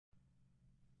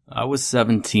I was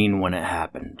 17 when it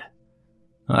happened.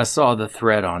 I saw the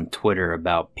thread on Twitter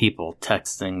about people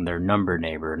texting their number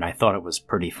neighbor, and I thought it was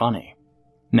pretty funny.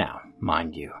 Now,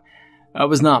 mind you, I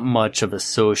was not much of a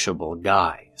sociable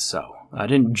guy, so I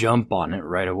didn't jump on it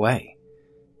right away.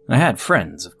 I had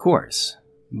friends, of course,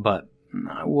 but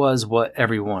I was what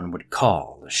everyone would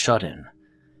call a shut-in.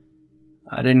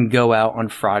 I didn't go out on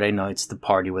Friday nights to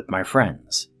party with my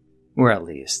friends, or at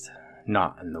least,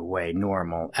 not in the way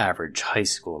normal, average high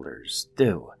schoolers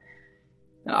do.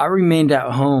 I remained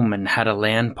at home and had a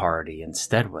LAN party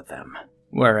instead with them,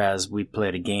 whereas we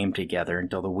played a game together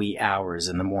until the wee hours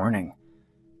in the morning.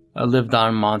 I lived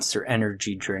on Monster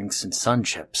Energy drinks and sun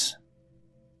chips.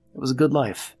 It was a good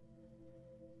life.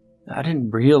 I didn't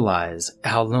realize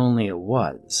how lonely it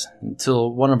was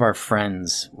until one of our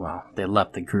friends, they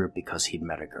left the group because he'd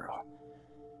met a girl.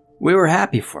 We were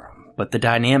happy for him, but the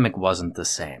dynamic wasn't the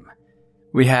same.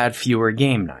 We had fewer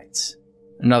game nights.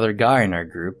 Another guy in our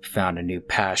group found a new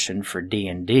passion for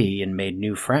D&D and made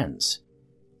new friends.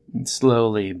 And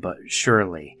slowly but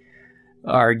surely,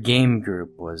 our game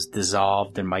group was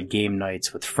dissolved and my game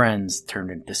nights with friends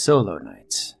turned into solo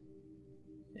nights.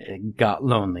 It got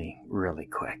lonely really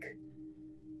quick.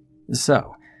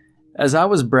 So, as I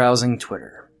was browsing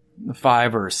Twitter,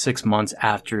 5 or 6 months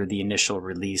after the initial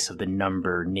release of the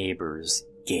Number Neighbors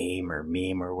game or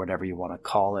meme or whatever you want to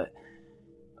call it,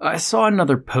 I saw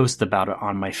another post about it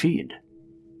on my feed.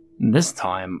 This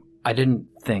time, I didn't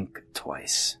think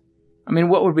twice. I mean,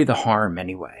 what would be the harm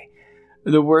anyway?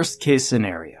 The worst case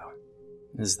scenario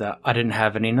is that I didn't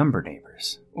have any number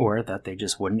neighbors, or that they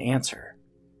just wouldn't answer.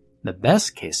 The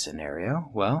best case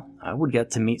scenario, I would get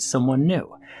to meet someone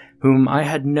new, whom I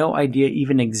had no idea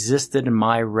even existed in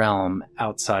my realm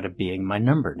outside of being my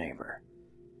number neighbor.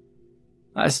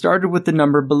 I started with the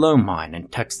number below mine and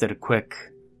texted a quick,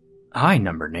 "Hi,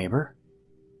 number neighbor."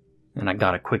 And I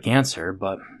got a quick answer,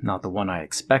 but not the one I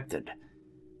expected.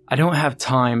 "I don't have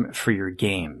time for your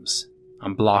games.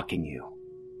 I'm blocking you."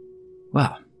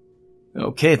 Well,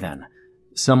 okay then.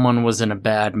 Someone was in a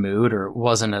bad mood or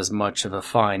wasn't as much of a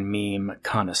fine meme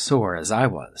connoisseur as I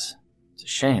was. It's a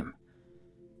shame.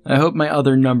 I hope my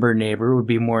other number neighbor would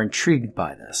be more intrigued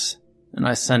by this, and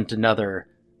I sent another,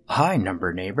 "Hi,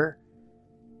 number neighbor,"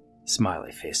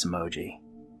 smiley face emoji,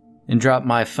 and dropped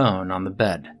my phone on the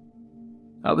bed.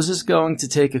 I was just going to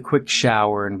take a quick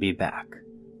shower and be back,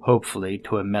 hopefully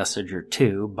to a message or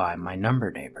two by my number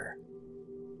neighbor.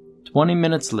 20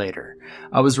 minutes later,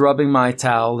 I was rubbing my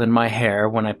towel in my hair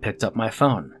when I picked up my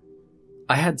phone.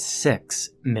 I had 6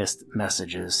 missed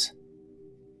messages.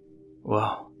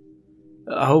 Well,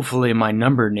 hopefully my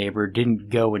number neighbor didn't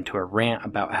go into a rant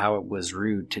about how it was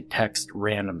rude to text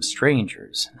random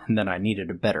strangers and that I needed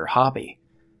a better hobby.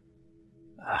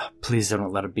 Please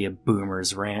don't let it be a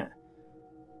boomer's rant.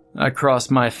 I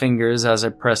crossed my fingers as I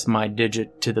pressed my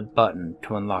digit to the button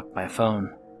to unlock my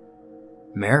phone.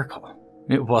 Miracle.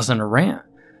 It wasn't a rant.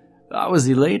 I was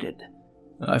elated.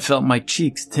 I felt my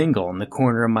cheeks tingle and the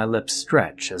corner of my lips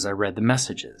stretch as I read the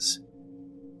messages.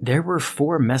 There were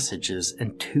 4 messages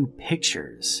and 2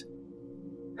 pictures.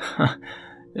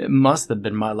 It must have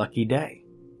been my lucky day.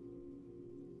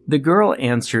 The girl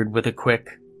answered with a quick,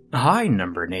 "Hi,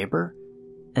 number neighbor,"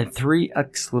 and 3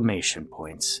 exclamation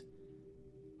points.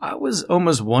 I was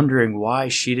almost wondering why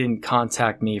she didn't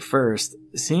contact me first,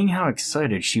 seeing how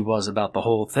excited she was about the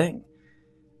whole thing.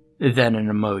 Then an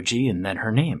emoji and then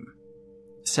her name,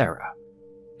 Sarah,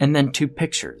 and then 2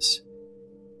 pictures.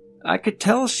 I could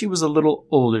tell she was a little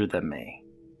older than me,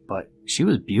 but she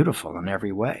was beautiful in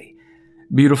every way.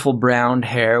 Beautiful brown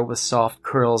hair with soft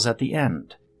curls at the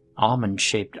end,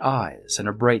 almond-shaped eyes, and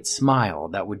a bright smile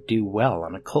that would do well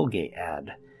on a Colgate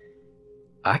ad.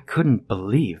 I couldn't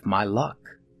believe my luck.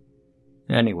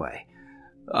 Anyway,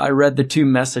 I read the 2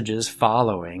 messages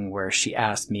following where she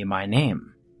asked me my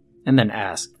name, and then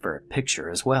asked for a picture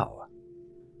as well.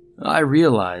 I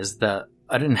realized that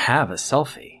I didn't have a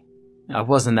selfie. I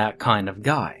wasn't that kind of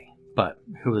guy, but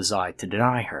who was I to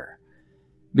deny her?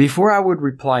 Before I would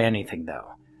reply anything,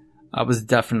 though, I was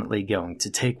definitely going to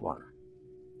take one.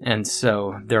 And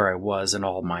so there I was in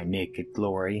all my naked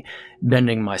glory,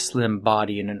 bending my slim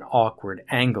body in an awkward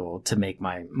angle to make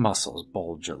my muscles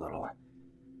bulge a little.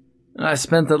 I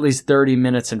spent at least 30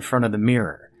 minutes in front of the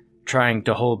mirror, trying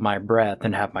to hold my breath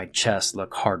and have my chest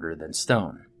look harder than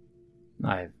stone.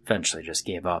 I eventually just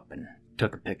gave up and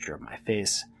took a picture of my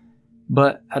face,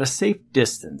 but at a safe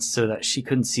distance so that she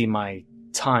couldn't see my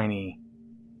tiny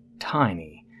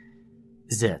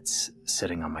zits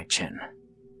sitting on my chin.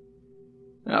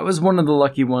 I was one of the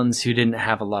lucky ones who didn't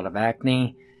have a lot of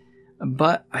acne,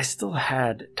 but I still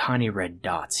had tiny red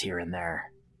dots here and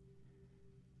there.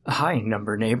 Hi,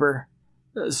 number neighbor.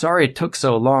 Sorry it took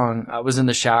so long. I was in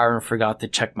the shower and forgot to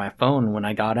check my phone when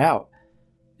I got out.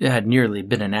 It had nearly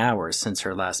been an hour since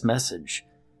her last message.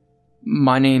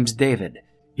 My name's David.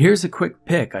 Here's a quick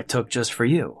pic I took just for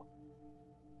you.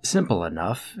 Simple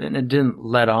enough, and it didn't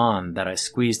let on that I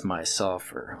squeezed myself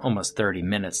for almost 30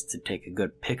 minutes to take a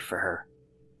good pic for her.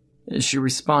 She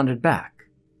responded back.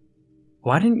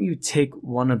 Why didn't you take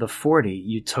one of the 40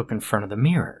 you took in front of the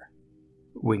mirror?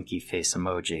 Winky face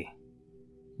emoji.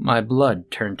 My blood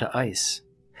turned to ice,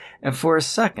 and for a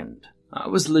second, I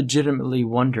was legitimately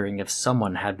wondering if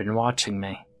someone had been watching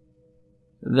me.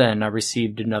 Then I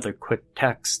received another quick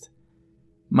text.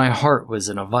 My heart was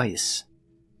in a vice,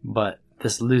 but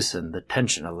this loosened the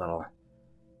tension a little.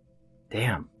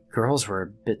 Damn, girls were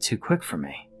a bit too quick for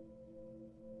me.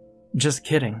 Just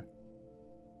kidding.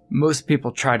 Most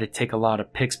people try to take a lot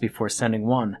of pics before sending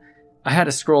one. I had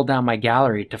to scroll down my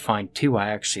gallery to find 2 I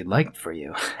actually liked for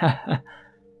you.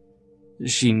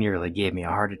 She nearly gave me a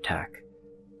heart attack.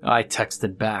 I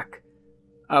texted back.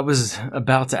 I was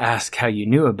about to ask how you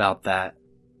knew about that.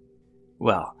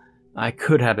 Well, I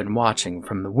could have been watching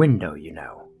from the window, you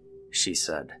know, she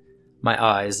said. My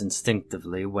eyes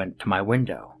instinctively went to my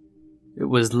window. It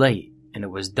was late, and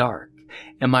it was dark,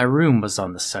 and my room was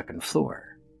on the 2nd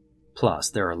floor.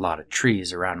 Plus, there are a lot of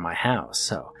trees around my house,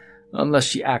 so unless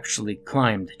she actually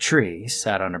climbed a tree,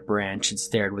 sat on a branch, and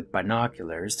stared with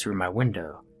binoculars through my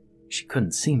window, she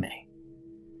couldn't see me.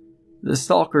 The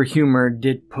stalker humor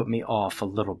did put me off a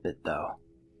little bit, though.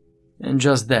 And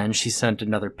just then, she sent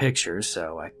another picture,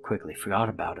 so I quickly forgot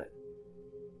about it.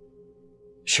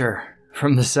 Sure.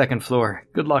 From the 2nd floor.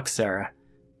 Good luck, Sarah.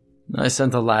 I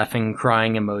sent a laughing,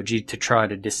 crying emoji to try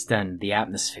to distend the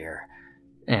atmosphere,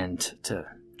 and to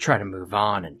try to move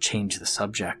on and change the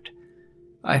subject.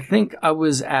 I think I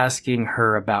was asking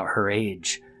her about her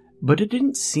age, but it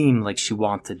didn't seem like she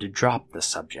wanted to drop the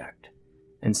subject.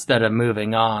 Instead of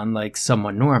moving on like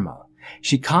someone normal,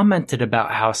 she commented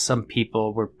about how some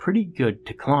people were pretty good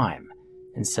to climb,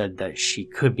 and said that she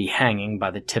could be hanging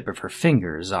by the tip of her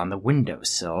fingers on the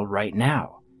windowsill right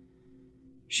now.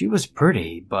 She was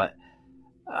pretty, but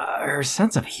her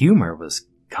sense of humor was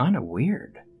kind of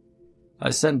weird.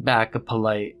 I sent back a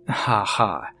polite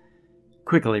ha-ha,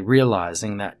 quickly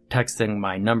realizing that texting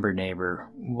my number neighbor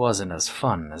wasn't as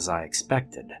fun as I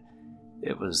expected.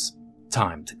 It was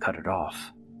time to cut it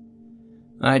off.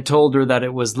 I told her that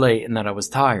it was late and that I was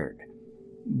tired,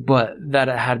 but that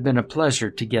it had been a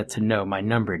pleasure to get to know my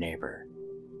number neighbor.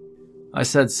 I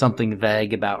said something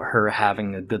vague about her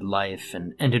having a good life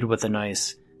and ended with a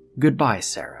nice, "Goodbye,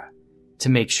 Sarah," to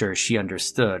make sure she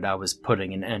understood I was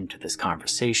putting an end to this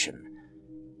conversation.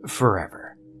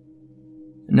 Forever.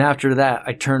 And after that,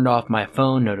 I turned off my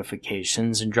phone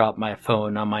notifications and dropped my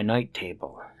phone on my night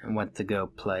table and went to go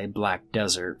play Black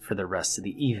Desert for the rest of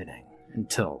the evening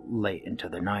until late into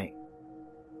the night.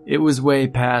 It was way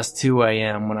past 2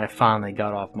 a.m. when I finally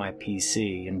got off my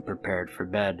PC and prepared for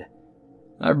bed.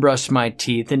 I brushed my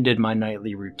teeth and did my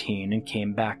nightly routine and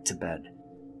came back to bed,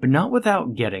 but not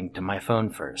without getting to my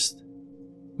phone first.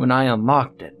 When I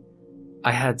unlocked it,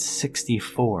 I had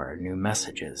 64 new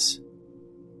messages.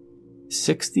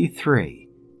 63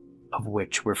 of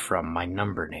which were from my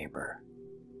number neighbor,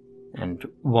 and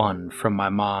one from my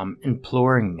mom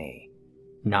imploring me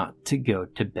not to go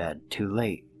to bed too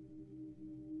late.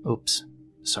 Oops,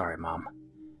 sorry, Mom.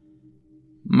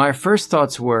 My first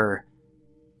thoughts were,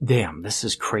 damn, this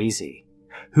is crazy.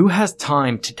 Who has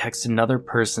time to text another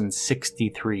person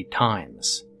 63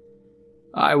 times?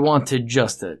 I wanted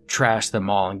just to trash them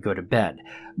all and go to bed,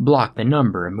 block the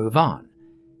number and move on.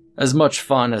 As much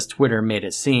fun as Twitter made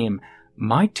it seem,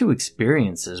 my 2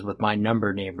 experiences with my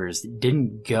number neighbors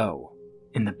didn't go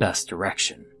in the best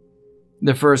direction.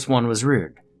 The first one was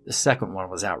rude. The second one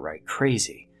was outright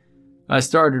crazy. I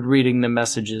started reading the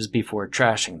messages before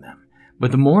trashing them,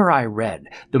 but the more I read,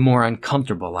 the more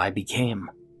uncomfortable I became.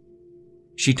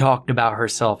 She talked about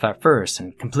herself at first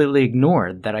and completely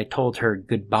ignored that I told her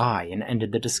goodbye and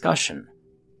ended the discussion.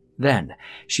 Then,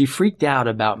 she freaked out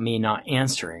about me not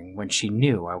answering when she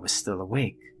knew I was still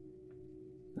awake.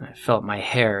 I felt my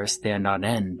hair stand on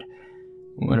end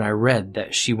when I read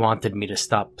that she wanted me to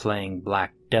stop playing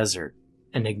Black Desert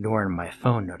and ignore my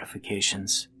phone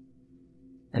notifications.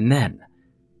 And then,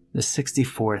 the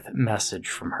 64th message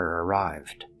from her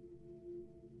arrived.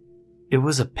 It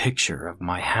was a picture of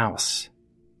my house.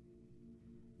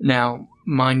 Now,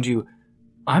 mind you,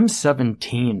 I'm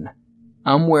 17.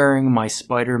 I'm wearing my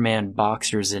Spider-Man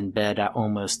boxers in bed at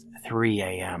almost 3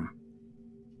 a.m.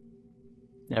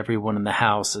 Everyone in the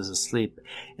house is asleep,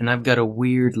 and I've got a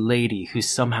weird lady who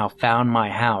somehow found my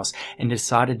house and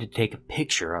decided to take a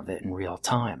picture of it in real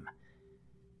time.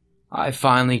 I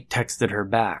finally texted her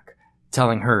back,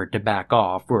 telling her to back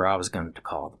off or I was going to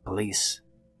call the police.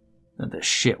 That the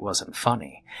shit wasn't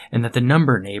funny, and that the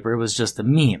number neighbor was just a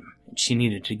meme, and she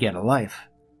needed to get a life.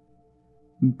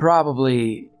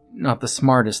 Probably not the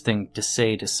smartest thing to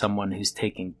say to someone who's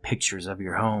taking pictures of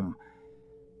your home.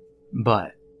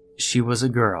 But she was a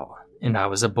girl, and I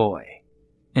was a boy,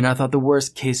 and I thought the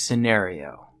worst case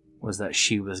scenario was that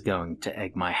she was going to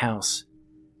egg my house.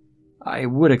 I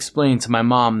would explain to my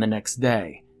mom the next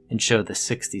day and show the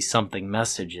 60-something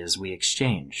messages we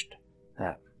exchanged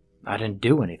that I didn't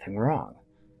do anything wrong.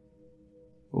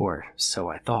 Or so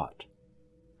I thought.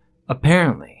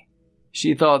 Apparently,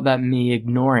 she thought that me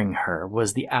ignoring her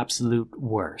was the absolute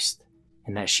worst,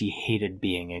 and that she hated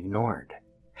being ignored.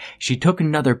 She took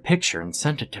another picture and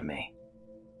sent it to me.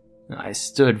 I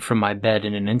stood from my bed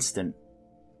in an instant,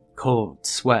 cold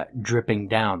sweat dripping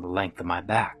down the length of my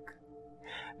back.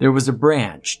 There was a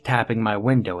branch tapping my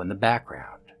window in the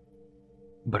background,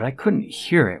 but I couldn't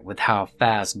hear it with how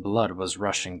fast blood was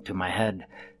rushing to my head,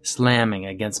 slamming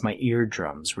against my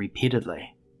eardrums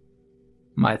repeatedly.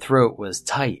 My throat was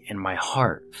tight and my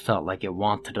heart felt like it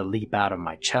wanted to leap out of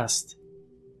my chest.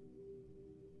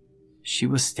 She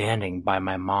was standing by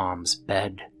my mom's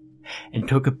bed and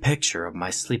took a picture of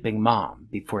my sleeping mom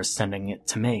before sending it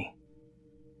to me.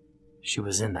 She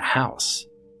was in the house.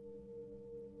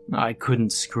 I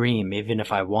couldn't scream even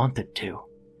if I wanted to.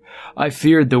 I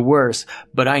feared the worst,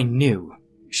 but I knew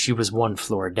she was one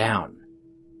floor down.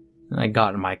 I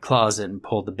got in my closet and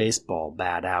pulled the baseball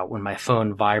bat out when my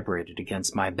phone vibrated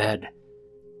against my bed.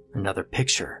 Another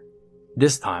picture,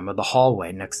 this time of the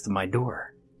hallway next to my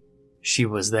door. She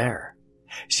was there.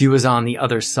 She was on the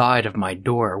other side of my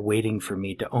door waiting for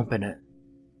me to open it.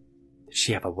 Did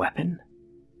she have a weapon?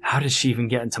 How did she even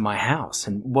get into my house,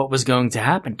 and what was going to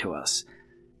happen to us?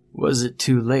 Was it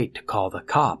too late to call the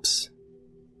cops?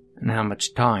 And how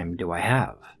much time do I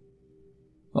have?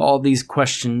 All these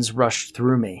questions rushed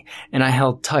through me, and I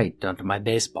held tight onto my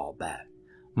baseball bat,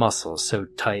 muscles so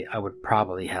tight I would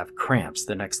probably have cramps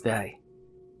the next day.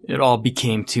 It all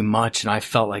became too much, and I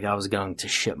felt like I was going to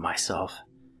shit myself.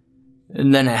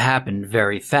 And then it happened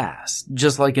very fast,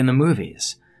 just like in the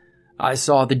movies. I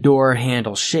saw the door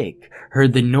handle shake,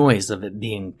 heard the noise of it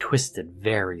being twisted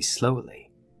very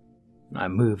slowly. I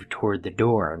moved toward the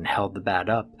door and held the bat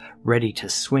up, ready to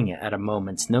swing it at a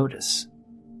moment's notice.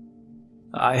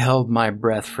 I held my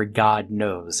breath for God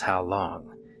knows how long.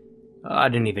 I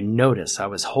didn't even notice I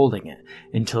was holding it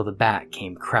until the bat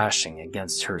came crashing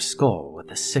against her skull with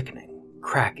a sickening,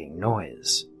 cracking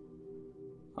noise.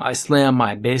 I slammed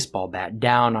my baseball bat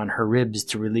down on her ribs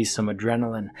to release some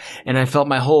adrenaline, and I felt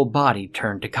my whole body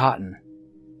turn to cotton.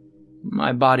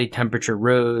 My body temperature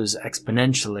rose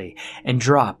exponentially and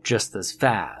dropped just as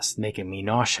fast, making me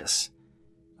nauseous.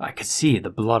 I could see the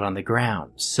blood on the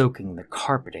ground, soaking the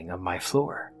carpeting of my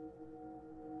floor.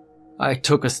 I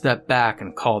took a step back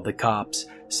and called the cops,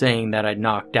 saying that I'd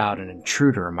knocked out an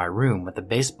intruder in my room with a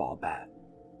baseball bat.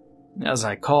 As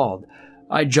I called,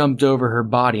 I jumped over her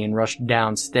body and rushed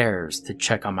downstairs to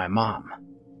check on my mom.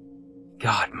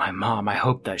 God, my mom, I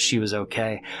hope that she was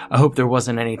okay. I hope there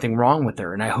wasn't anything wrong with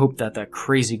her, and I hope that that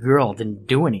crazy girl didn't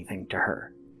do anything to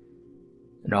her.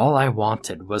 And all I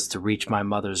wanted was to reach my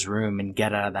mother's room and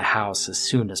get out of the house as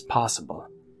soon as possible.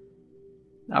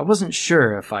 I wasn't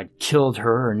sure if I'd killed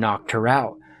her or knocked her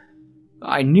out.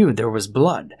 I knew there was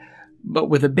blood, but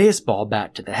with a baseball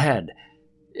bat to the head,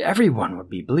 everyone would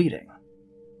be bleeding.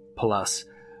 Plus,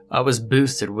 I was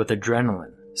boosted with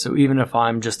adrenaline, so even if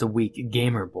I'm just a weak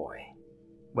gamer boy,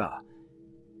 well,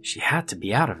 she had to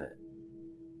be out of it,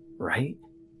 right?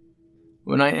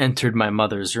 When I entered my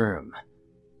mother's room,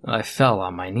 I fell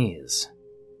on my knees.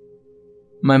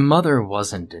 My mother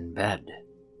wasn't in bed.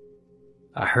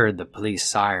 I heard the police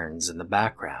sirens in the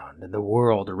background, and the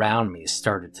world around me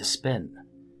started to spin.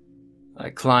 I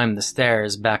climbed the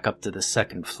stairs back up to the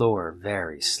second floor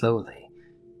very slowly,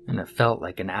 and it felt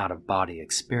like an out-of-body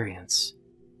experience.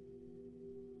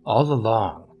 All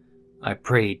along, I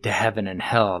prayed to heaven and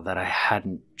hell that I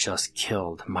hadn't just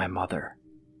killed my mother.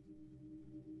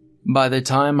 By the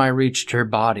time I reached her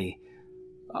body,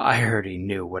 I already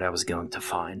knew what I was going to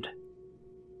find.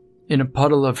 In a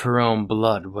puddle of her own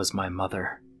blood was my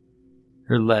mother,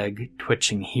 her leg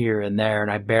twitching here and there, and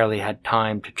I barely had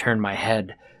time to turn my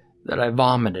head that I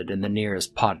vomited in the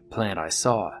nearest potted plant I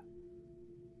saw.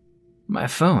 My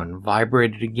phone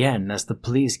vibrated again as the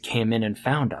police came in and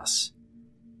found us.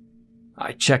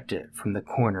 I checked it from the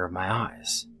corner of my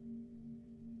eyes.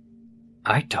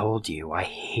 I told you I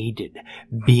hated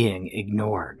being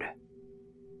ignored.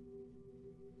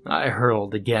 I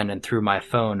hurled again and threw my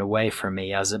phone away from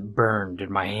me as it burned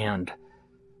in my hand.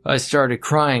 I started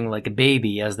crying like a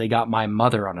baby as they got my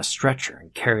mother on a stretcher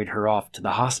and carried her off to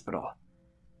the hospital.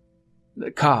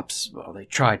 The cops, well, they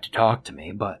tried to talk to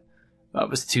me, but I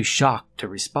was too shocked to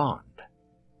respond.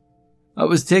 I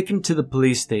was taken to the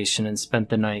police station and spent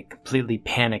the night completely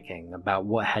panicking about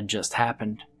what had just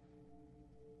happened.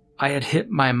 I had hit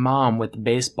my mom with a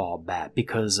baseball bat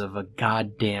because of a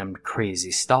goddamned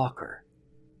crazy stalker.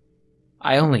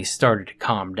 I only started to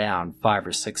calm down 5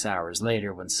 or 6 hours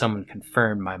later when someone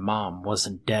confirmed my mom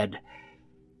wasn't dead.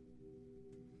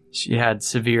 She had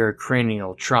severe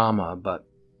cranial trauma, but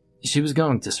she was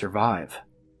going to survive.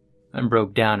 I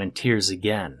broke down in tears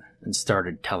again and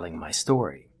started telling my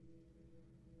story.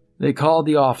 They called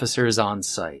the officers on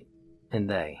site, and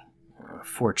they,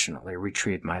 fortunately,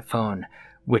 retrieved my phone,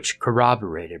 which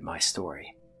corroborated my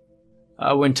story.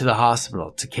 I went to the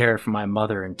hospital to care for my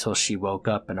mother until she woke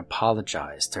up and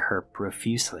apologized to her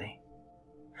profusely.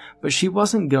 But she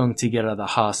wasn't going to get out of the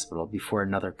hospital before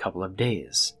another couple of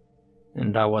days,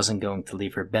 and I wasn't going to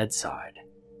leave her bedside.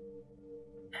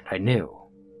 And I knew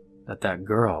that that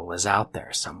girl was out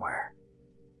there somewhere.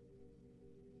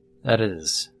 That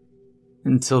is,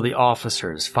 until the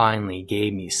officers finally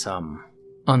gave me some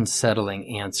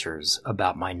unsettling answers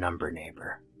about my number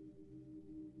neighbor.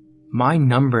 My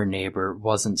number neighbor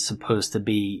wasn't supposed to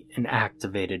be an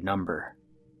activated number.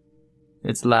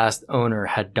 Its last owner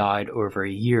had died over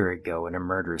a year ago in a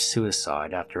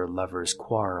murder-suicide after a lover's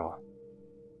quarrel.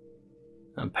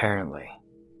 Apparently,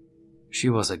 she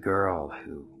was a girl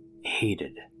who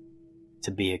hated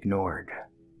to be ignored.